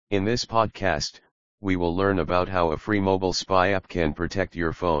In this podcast, we will learn about how a free mobile spy app can protect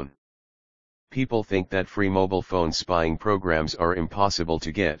your phone. People think that free mobile phone spying programs are impossible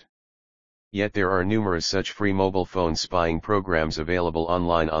to get. Yet there are numerous such free mobile phone spying programs available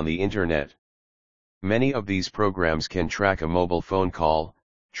online on the internet. Many of these programs can track a mobile phone call,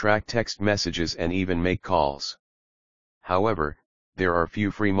 track text messages and even make calls. However, there are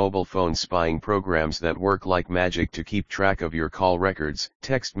few free mobile phone spying programs that work like magic to keep track of your call records,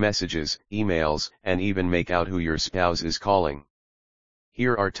 text messages, emails, and even make out who your spouse is calling.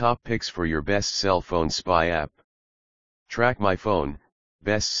 Here are top picks for your best cell phone spy app. Track My Phone,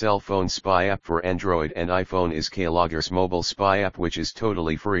 best cell phone spy app for Android and iPhone is Keylogger's mobile spy app, which is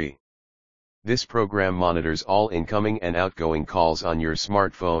totally free. This program monitors all incoming and outgoing calls on your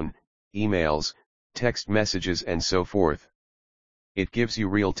smartphone, emails, text messages and so forth. It gives you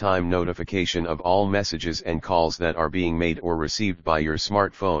real-time notification of all messages and calls that are being made or received by your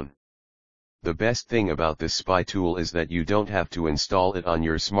smartphone. The best thing about this spy tool is that you don't have to install it on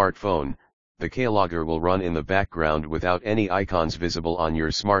your smartphone. The Keylogger will run in the background without any icons visible on your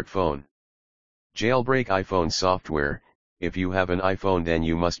smartphone. Jailbreak iPhone software. If you have an iPhone, then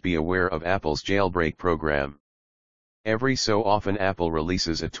you must be aware of Apple's jailbreak program. Every so often Apple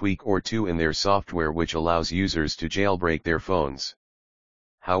releases a tweak or two in their software which allows users to jailbreak their phones.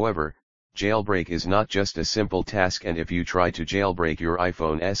 However, jailbreak is not just a simple task, and if you try to jailbreak your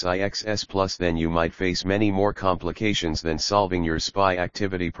iPhone XS Plus, then you might face many more complications than solving your spy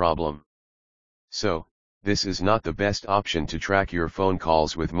activity problem. So, this is not the best option to track your phone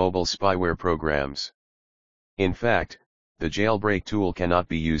calls with mobile spyware programs. In fact, the jailbreak tool cannot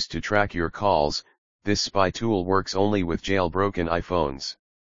be used to track your calls. This spy tool works only with jailbroken iPhones.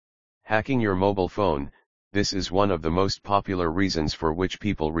 Hacking your mobile phone. This is one of the most popular reasons for which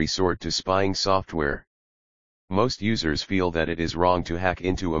people resort to spying software. Most users feel that it is wrong to hack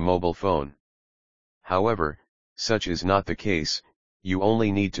into a mobile phone. However, such is not the case. You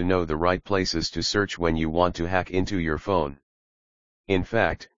only need to know the right places to search when you want to hack into your phone. In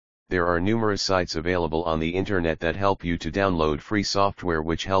fact, there are numerous sites available on the internet that help you to download free software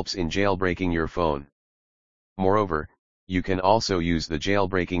which helps in jailbreaking your phone. Moreover, you can also use the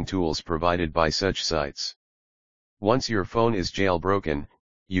jailbreaking tools provided by such sites. Once your phone is jailbroken,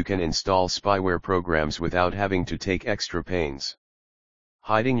 you can install spyware programs without having to take extra pains.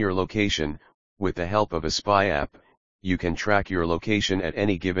 Hiding your location. With the help of a spy app, you can track your location at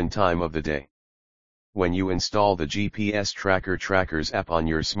any given time of the day. When you install the GPS Trackers app on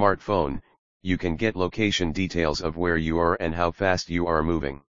your smartphone, you can get location details of where you are and how fast you are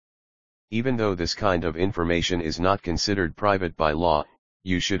moving. Even though this kind of information is not considered private by law,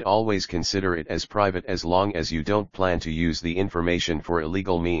 you should always consider it as private as long as you don't plan to use the information for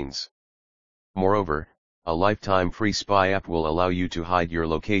illegal means. Moreover, a lifetime free spy app will allow you to hide your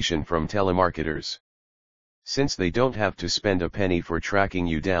location from telemarketers. Since they don't have to spend a penny for tracking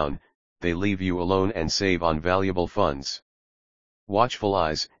you down, they leave you alone and save on valuable funds. Watchful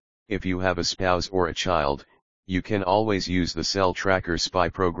eyes. If you have a spouse or a child, you can always use the Cell Tracker spy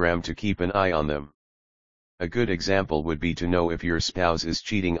program to keep an eye on them. A good example would be to know if your spouse is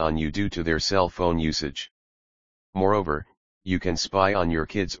cheating on you due to their cell phone usage. Moreover, you can spy on your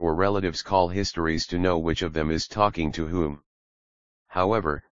kids' or relatives' call histories to know which of them is talking to whom.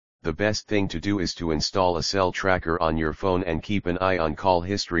 However, the best thing to do is to install a Cell Tracker on your phone and keep an eye on call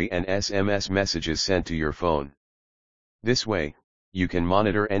history and SMS messages sent to your phone. This way, you can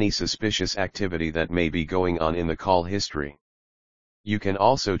monitor any suspicious activity that may be going on in the call history. You can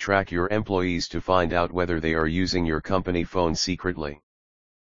also track your employees to find out whether they are using your company phone secretly.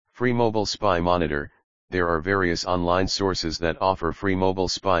 Free Mobile Spy Monitor. There are various online sources that offer free mobile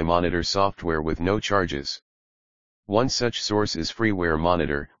spy monitor software with no charges. One such source is Freeware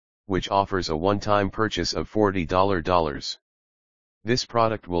Monitor, which offers a one-time purchase of $40. This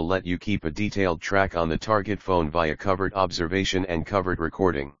product will let you keep a detailed track on the target phone via covert observation and covert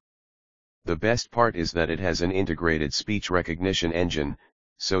recording. The best part is that it has an integrated speech recognition engine,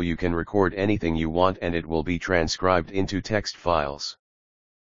 so you can record anything you want and it will be transcribed into text files.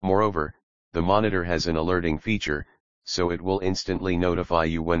 Moreover, the monitor has an alerting feature, so it will instantly notify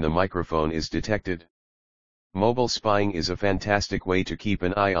you when the microphone is detected. Mobile spying is a fantastic way to keep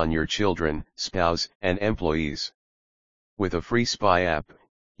an eye on your children, spouse, and employees. With a free spy app,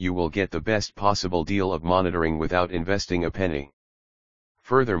 you will get the best possible deal of monitoring without investing a penny.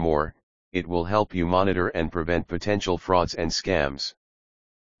 Furthermore, it will help you monitor and prevent potential frauds and scams.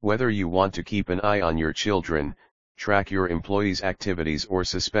 Whether you want to keep an eye on your children, track your employees' activities, or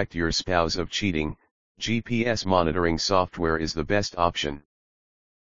suspect your spouse of cheating, GPS monitoring software is the best option.